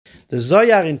The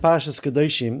Zohar in Parashas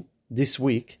Kedoshim this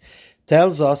week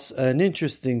tells us an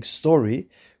interesting story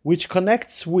which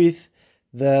connects with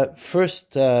the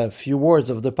first few words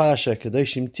of the Parasha,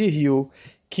 Kedoshim Tihyu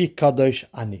Ki Kadosh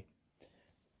Ani.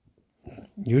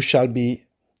 You shall be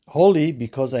holy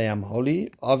because I am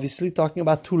holy, obviously talking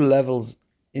about two levels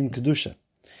in Kedusha.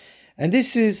 And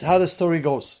this is how the story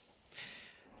goes.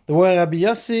 There were Rabbi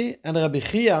Yossi and Rabbi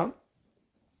Chia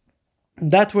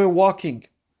that were walking.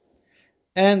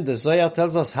 And the Zohar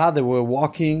tells us how they were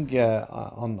walking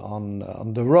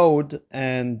on the road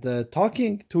and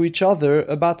talking to each other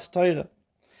about Torah.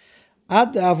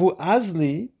 Ad avu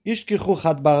azli ishkichu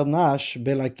chad barnash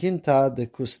belakinta de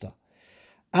kusta.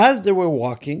 As they were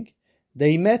walking,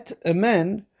 they met a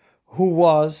man who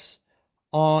was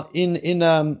in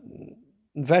a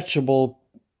vegetable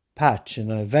patch,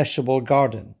 in a vegetable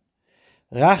garden.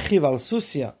 Rachiv al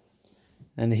susia.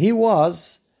 And he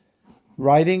was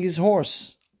riding his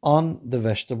horse on the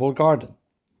vegetable garden.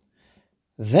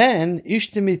 Then,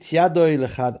 ishtemit yadoi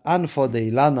lechad anfo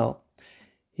deilano,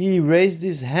 he raised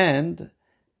his hand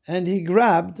and he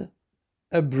grabbed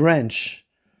a branch.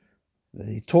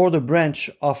 He tore the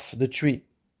branch off the tree.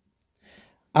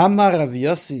 Amar Rabbi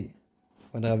Yossi,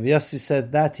 when Rabbi Yossi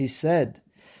said that, he said,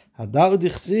 Hadar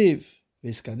dichziv,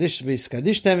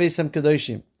 v'iskadishtem v'isem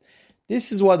kedoshim.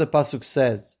 This is what the pasuk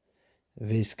says.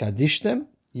 V'iskadishtem,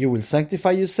 you will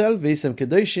sanctify yourself, v'isem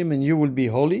kedoshim, and you will be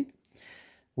holy.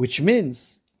 Which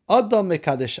means, Adam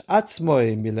mekadesh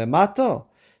atzmoi milemato,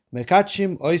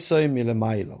 mekachim oisoi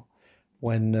milemailo.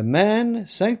 When a man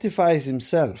sanctifies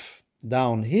himself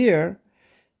down here,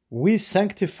 we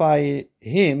sanctify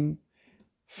him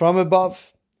from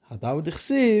above. Hadav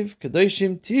dichsiv,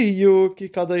 kedoshim tihyu ki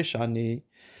kadosh ani.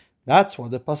 That's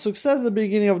what the pasuk says at the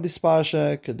beginning of this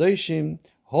parasha. Kedoshim,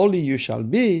 holy you shall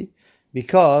be,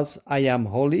 because I am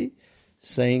holy,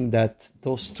 saying that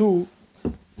those two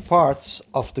parts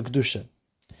of the Kedusha.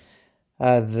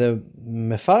 The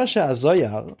Mefarsha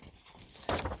Zohar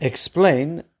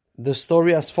explain the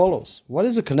story as follows. What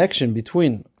is the connection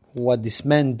between what this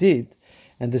man did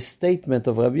and the statement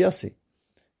of Rabbi Yossi?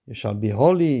 You shall be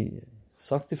holy,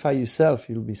 sanctify yourself,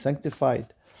 you'll be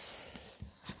sanctified.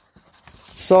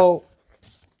 So,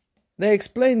 they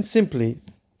explain simply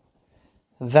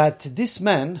that this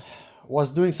man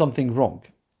was doing something wrong.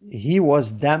 He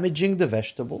was damaging the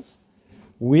vegetables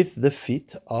with the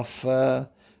feet of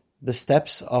the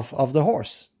steps of the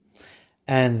horse.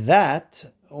 And that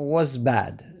was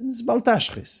bad. It's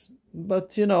baltashchis.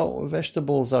 But,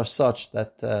 vegetables are such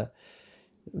that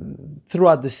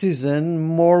throughout the season,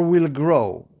 more will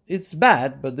grow. It's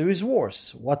bad, but there is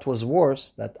worse. What was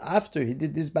worse, that after he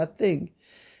did this bad thing,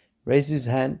 raised his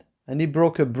hand and he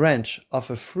broke a branch of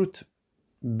a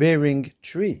fruit-bearing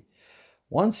tree.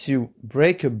 Once you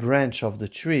break a branch of the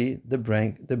tree, the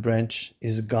branch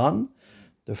is gone.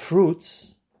 The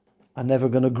fruits are never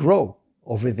going to grow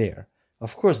over there.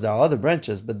 Of course, there are other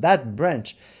branches, but that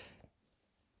branch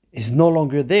is no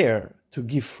longer there to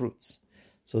give fruits.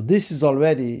 So this is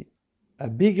already a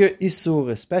bigger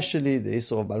isur, especially the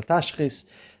isur of baltashchis,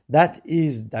 that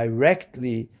is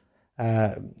directly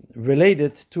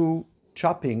related to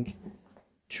chopping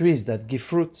trees that give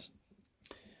fruits.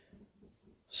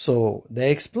 So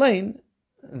they explain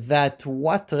that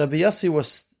what Rabbi Yossi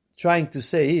was trying to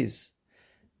say is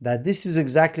that this is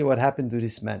exactly what happened to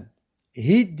this man.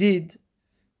 He did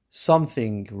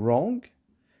something wrong,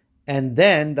 and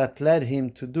then that led him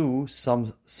to do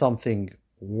something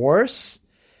worse,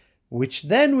 which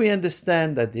then we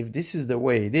understand that if this is the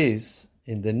way it is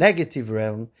in the negative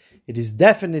realm, it is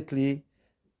definitely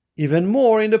even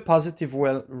more in the positive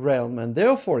realm. And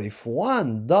therefore, if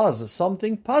one does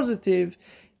something positive,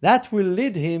 that will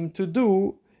lead him to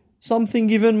do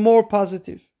something even more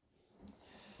positive.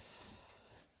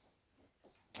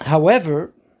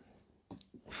 However,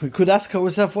 we could ask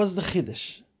ourselves, what's the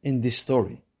chiddush in this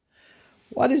story?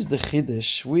 What is the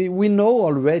chiddush? We know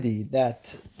already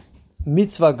that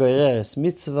mitzvah goreres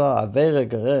mitzvah, avera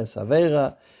goreres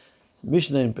avera.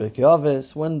 Mishnah in Pirkei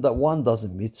Avos, when one does a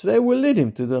mitzvah, it will lead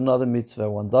him to do another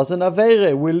mitzvah. One does an avera,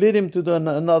 it will lead him to do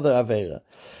another avera.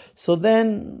 So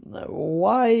then,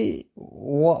 why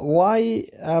was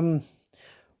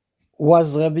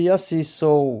Rabbi Yossi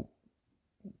so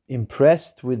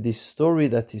impressed with this story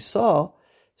that he saw,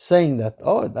 saying that,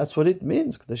 that's what it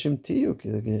means, Kedoshim Tiyu,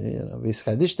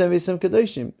 v'skadishtem v'isem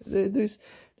kedoshim. There's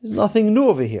nothing new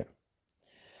over here.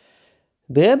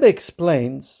 The Rebbe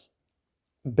explains,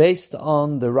 based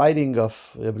on the writing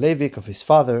of Reb Leivik, of his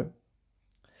father,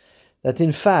 that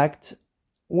in fact,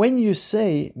 when you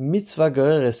say mitzvah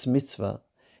goreres mitzvah,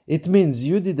 it means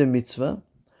you did a mitzvah,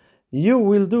 you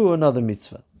will do another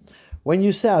mitzvah. When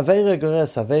you say Aveira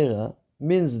Gores Aveira,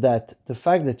 means that the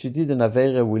fact that you did an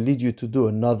Aveira will lead you to do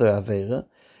another Aveira.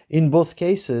 In both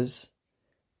cases,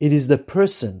 it is the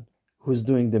person who's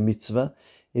doing the mitzvah.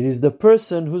 It is the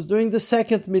person who's doing the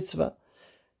second mitzvah.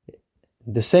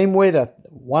 The same way that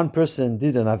one person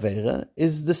did an Aveira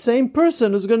is the same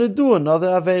person who's going to do another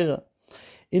Aveira.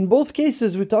 In both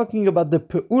cases, we're talking about the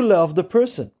pe'ula of the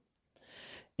person.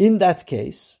 In that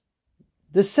case,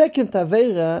 the second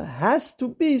Aveira has to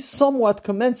be somewhat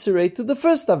commensurate to the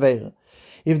first Aveira.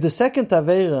 If the second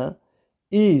Aveira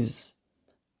is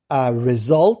a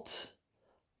result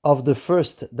of the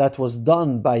first that was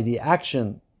done by the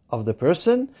action of the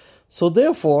person, so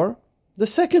therefore, the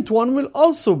second one will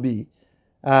also be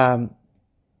lefi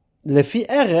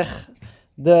erech,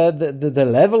 the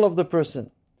level of the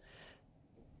person.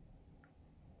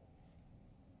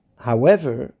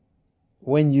 However,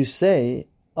 when you say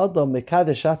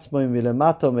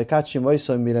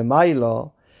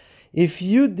if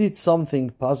you did something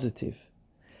positive,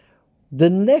 the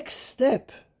next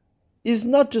step is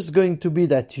not just going to be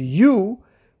that you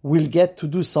will get to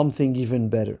do something even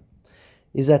better.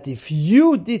 Is that if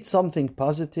you did something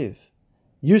positive,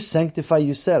 you sanctify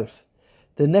yourself,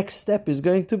 the next step is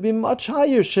going to be much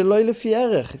higher. It's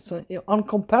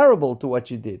uncomparable to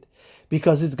what you did.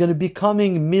 Because it's going to be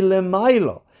coming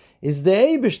milemailo. It's the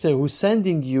Eibishter who's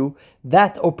sending you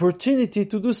that opportunity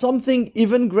to do something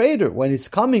even greater. When it's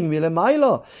coming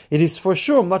milemailo, it is for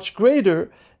sure much greater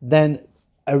than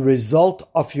a result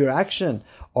of your action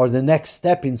or the next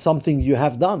step in something you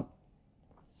have done.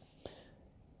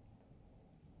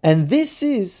 And this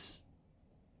is,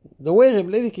 the way Reb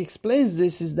Levik explains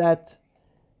this is that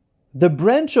the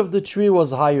branch of the tree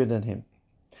was higher than him.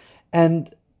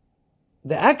 And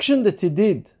the action that he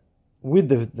did with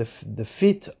the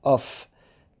feet of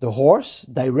the horse,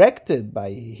 directed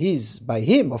by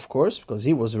him, of course, because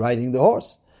he was riding the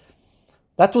horse,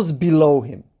 that was below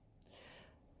him.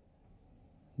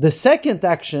 The second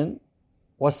action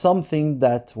was something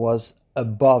that was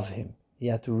above him. He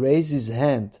had to raise his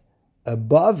hand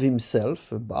above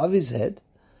himself, above his head,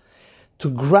 to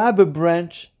grab a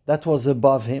branch that was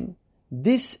above him.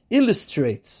 This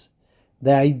illustrates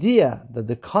the idea that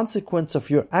the consequence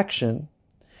of your action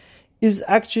is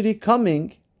actually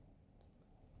coming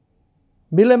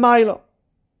milemailo.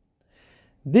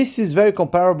 This is very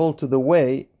comparable to the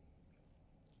way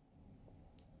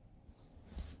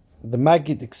the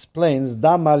Maggid explains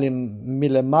da ma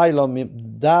lemailo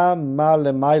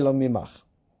mimach.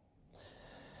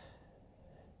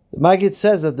 The Maggid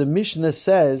says that the Mishnah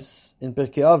says in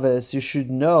Pirkei Avos you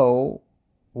should know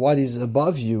what is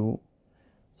above you.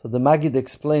 So the Maggid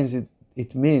explains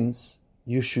it means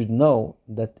you should know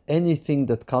that anything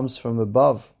that comes from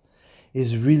above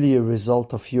is really a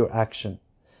result of your action.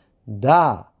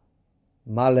 Da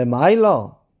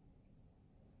malemailo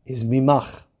is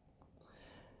mimach.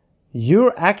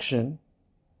 Your actions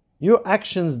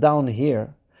down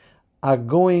here are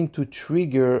going to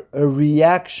trigger a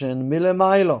reaction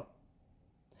milemailo.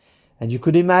 And you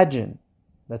could imagine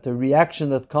that the reaction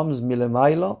that comes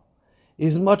milemailo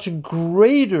is much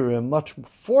greater and much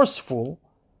forceful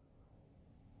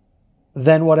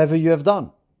than whatever you have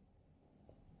done.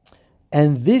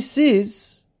 And this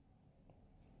is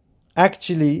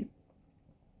actually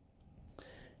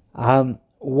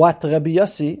what Rabbi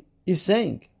Yossi is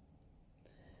saying.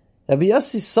 Rabbi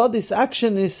Yossi saw this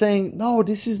action and is saying, no,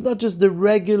 this is not just the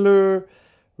regular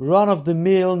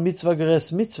run-of-the-mill mitzvah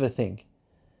geres mitzvah thing.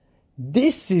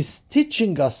 This is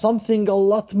teaching us something a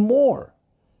lot more.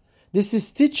 This is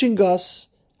teaching us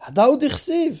Hadau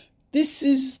Dichsiv. This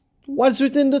is what's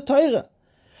written in the Torah.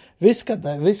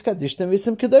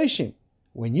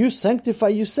 When you sanctify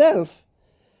yourself,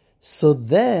 so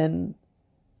then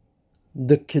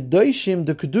the Kedoshim,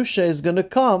 the Kedusha is going to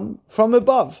come from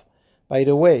above. By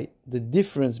the way, the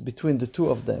difference between the two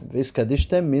of them,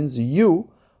 V'искadishtem means you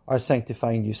are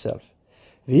sanctifying yourself.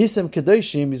 V'hisem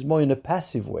Kedoshim is more in a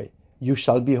passive way. You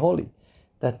shall be holy.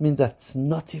 That means that's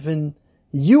not even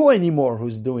you anymore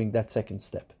who's doing that second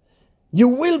step. You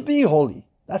will be holy.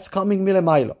 That's coming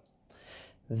milemailo.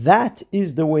 That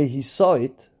is the way he saw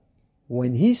it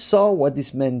when he saw what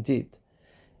this man did.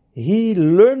 He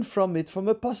learned from it from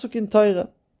a pasuk in Torah,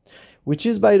 which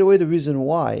is, by the way, the reason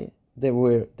why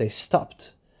they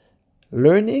stopped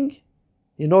learning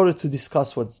in order to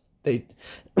discuss what they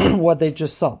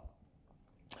just saw.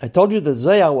 I told you that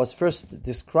Zohar was first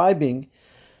describing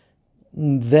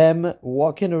them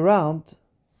walking on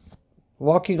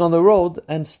the road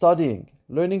and studying,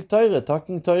 learning Torah,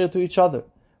 talking Torah to each other.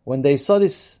 When they saw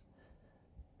this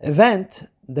event,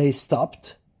 they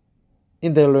stopped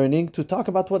in their learning to talk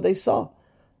about what they saw.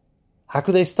 How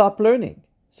could they stop learning?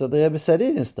 So the Rebbe said,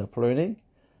 they didn't stop learning.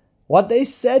 What they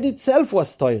said itself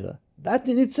was Torah. That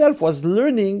in itself was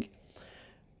learning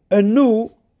a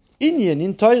new inyan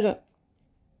in Torah.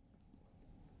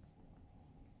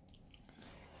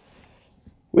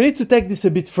 We need to take this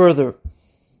a bit further.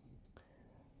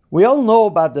 We all know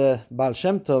about the Baal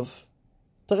Shem Tov,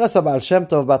 Teresa Baal Shem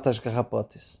Tov Bat Hashgacha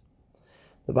Pratis.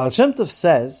 The Baal Shem Tov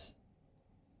says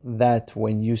that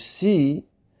when you see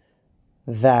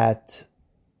that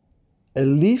a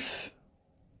leaf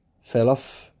fell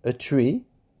off a tree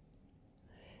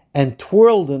and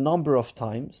twirled a number of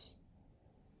times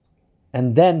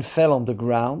and then fell on the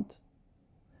ground,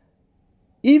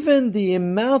 even the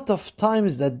amount of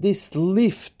times that this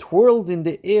leaf twirled in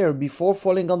the air before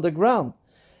falling on the ground,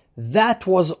 that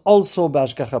was also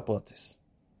B'Hashgacha Pratis.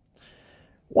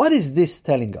 What is this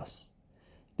telling us?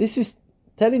 This is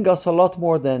telling us a lot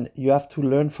more than you have to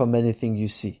learn from anything you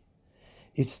see.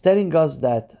 It's telling us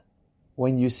that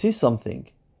when you see something,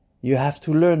 you have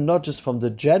to learn not just from the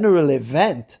general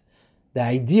event, the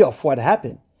idea of what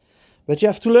happened, but you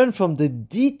have to learn from the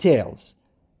details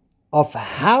of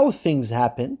how things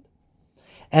happened,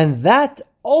 and that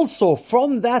also,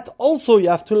 from that also you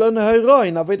have to learn a Hora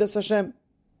in Avodas Hashem.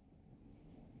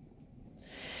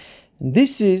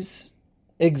 This is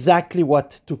exactly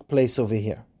what took place over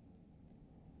here.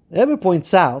 The Rebbe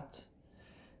points out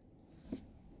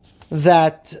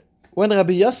that when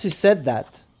Rabbi Yossi said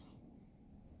that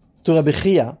to Rabbi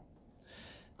Chia,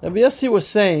 Rabbi Yossi was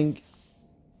saying,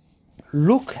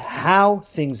 look how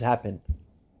things happen.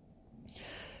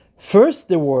 First,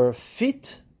 there were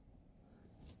feet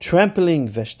trampling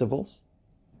vegetables.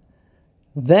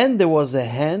 Then there was a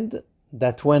hand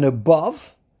that went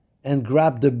above and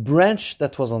grabbed the branch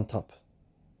that was on top.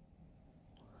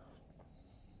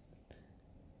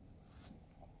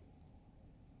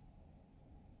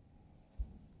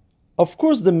 Of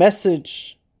course, the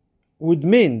message would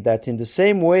mean that in the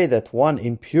same way that one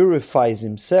impurifies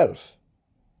himself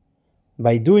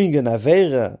by doing an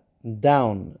Aveira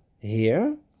down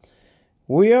here,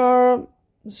 we are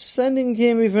sending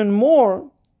him even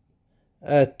more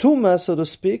Tuma, so to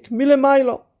speak,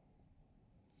 milemailo.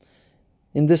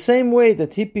 In the same way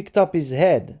that he picked up his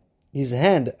hand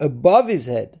above his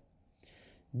head,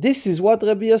 this is what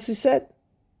Rabbi Yossi said.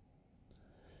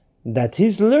 That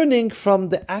he's learning from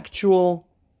the actual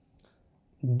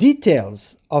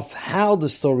details of how the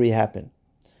story happened.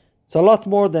 It's a lot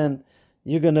more than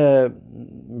you're going to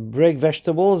break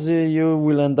vegetables, you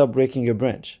will end up breaking a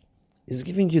branch. He's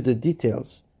giving you the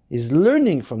details. He's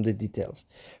learning from the details.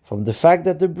 From the fact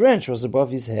that the branch was above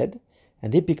his head,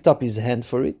 and he picked up his hand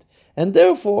for it, and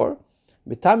therefore,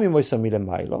 that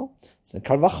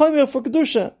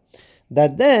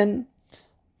then,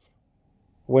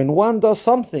 when one does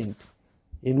something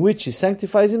in which he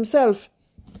sanctifies himself,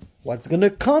 what's going to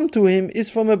come to him is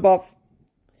from above.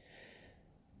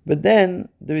 But then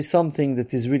there is something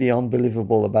that is really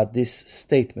unbelievable about this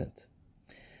statement.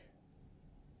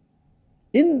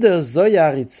 In the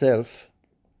Zohar itself,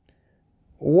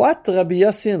 what Rabbi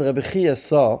Yossi and Rabbi Chia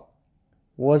saw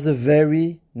was a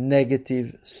very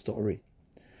negative story.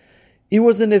 It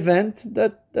was an event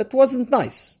that wasn't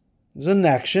nice. It was an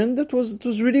action that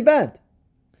was really bad.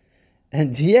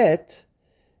 And yet,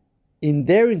 in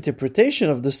their interpretation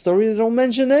of the story, they don't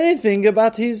mention anything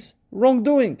about his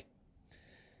wrongdoing.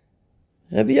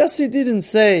 Rabbi Yossi didn't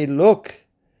say, look,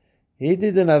 he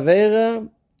did an Aveira,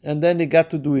 and then he got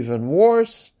to do even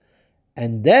worse,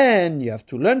 and then you have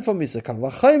to learn from his Kal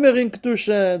V'chomer in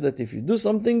Kedusha, that if you do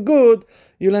something good,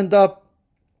 you'll end up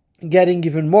getting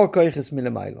even more koiches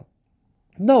milemailo.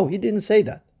 No, he didn't say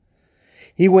that.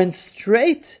 He went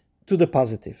straight to the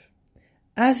positive,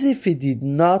 as if he did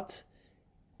not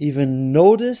even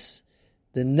notice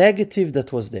the negative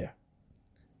that was there.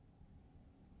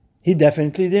 He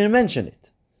definitely didn't mention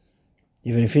it,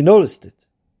 even if he noticed it.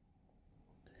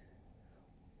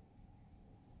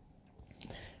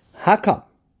 How come?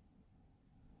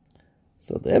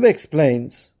 So the Rebbe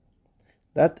explains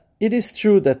that it is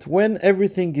true that when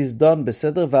everything is done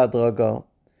beseder v'adraga,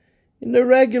 in the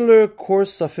regular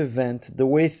course of event, the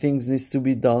way things needs to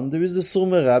be done, there is the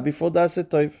surmera before the Aseh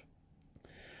Tov.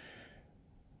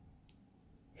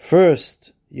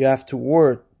 First, you have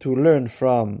to learn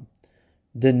from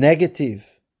the negative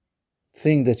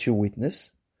thing that you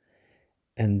witness,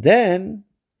 and then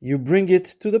you bring it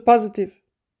to the positive.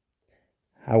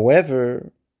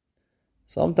 However,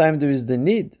 sometimes there is the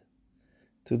need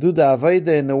to do the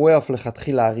Avodah in a way of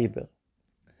lechatchila ariber.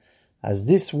 As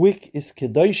this week is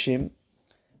Kedoshim,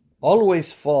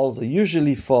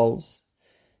 usually falls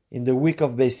in the week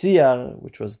of Beis Iyar,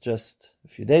 which was just a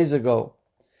few days ago,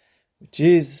 which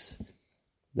is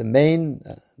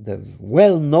the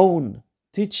well-known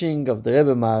teaching of the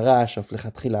Rebbe Maharash of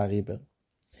Lechatchila Hariber.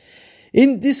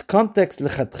 In this context,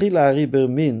 Lechatchila Hariber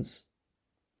means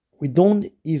we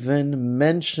don't even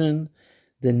mention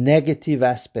the negative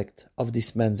aspect of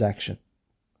this man's action.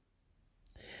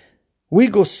 We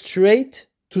go straight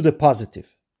to the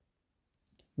positive.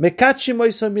 Mekadshim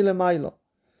oisa milemailo.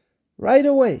 Right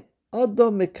away.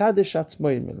 Odo mekadesh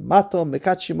atzmo milemato,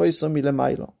 mekadshim oisa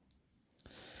milemailo.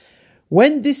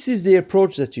 When this is the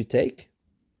approach that you take,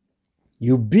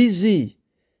 you're busy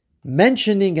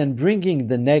mentioning and bringing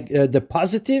the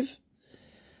positive,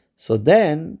 so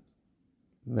then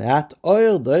me'at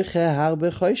oyer doiche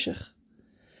harbe choshech.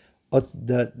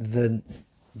 The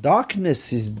darkness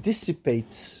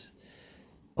dissipates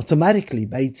automatically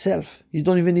by itself. You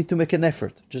don't even need to make an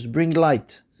effort. Just bring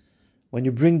light. When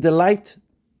you bring the light,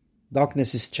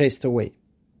 darkness is chased away.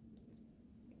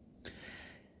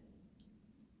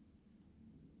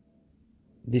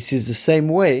 This is the same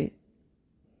way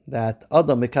that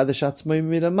Adam mekadesh atzmo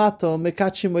milamato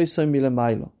mekadshim oisa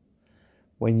milamailo.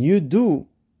 When you do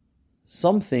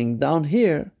something down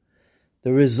here,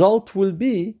 the result will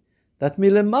be that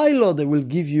milamailo, they will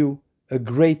give you a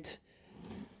great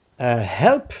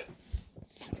help,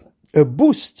 a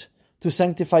boost to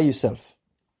sanctify yourself.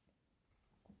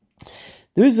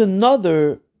 There is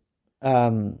another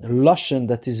lashon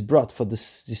that is brought for the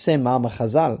same Ma'amar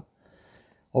Chazal.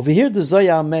 Over here, the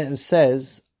Zohar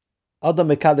says, "Adam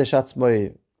mekadesh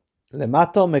atzmo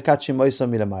lemato, mekadshim oisa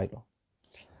milamailo."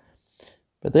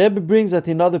 But the Rebbe brings that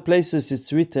in other places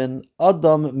it's written,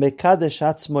 "Adam mekadesh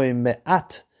atzmo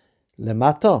me'at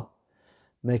lemato,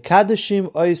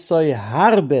 mekadeshim oisoi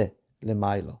harbe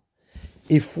lemailo."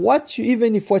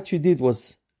 Even if what you did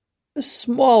was a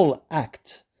small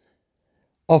act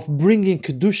of bringing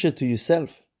kedusha to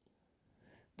yourself,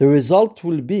 the result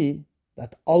will be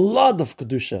that a lot of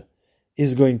kedusha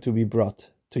is going to be brought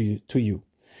to you.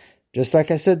 Just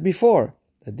like I said before,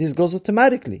 that this goes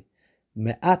automatically.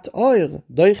 Me'at oir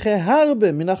doiche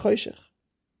harbe min hachoshech.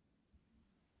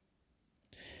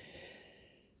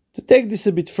 To take this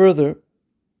a bit further,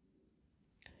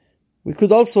 we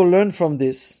could also learn from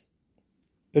this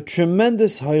a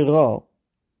tremendous haira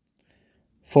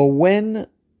for when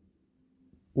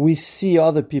we see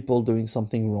other people doing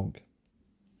something wrong.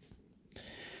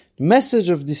 The message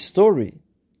of this story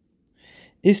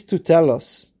is to tell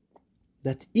us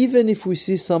that even if we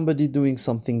see somebody doing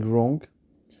something wrong,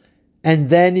 and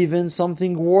then even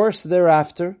something worse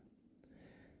thereafter,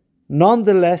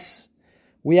 nonetheless,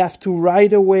 we have to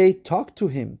right away talk to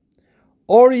him,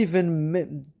 or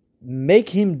even make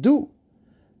him do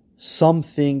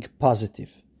something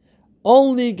positive.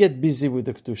 Only get busy with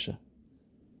the Kedusha.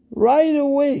 Right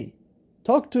away,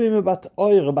 talk to him about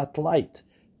oil, about light.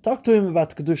 Talk to him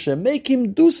about Kedusha. Make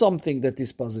him do something that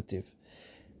is positive.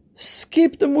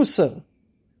 Skip the Musar.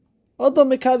 Odo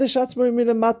mekadesh atzmo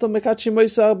milemato, mekadshim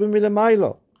oisa harbe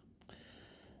milemailo.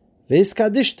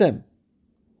 Veiskadishtem.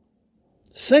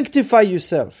 Sanctify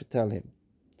yourself, tell him.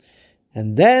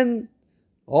 And then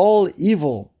all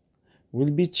evil will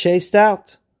be chased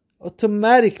out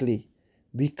automatically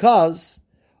because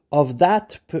of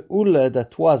that pe'ula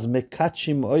that was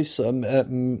mekadshim oisa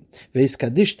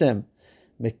veiskadishtem.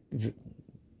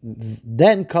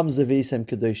 Then comes the Veisem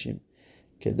Kedoshim.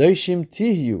 Kedoshim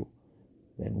Tihu.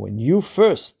 Then when you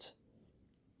first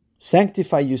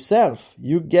sanctify yourself,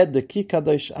 you get the Ki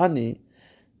Kadosh Ani,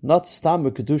 not Stam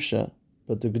Kedusha,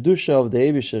 but the Kedusha of the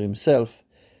Eibusher himself,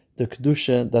 the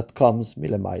Kedusha that comes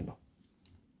Milemailo.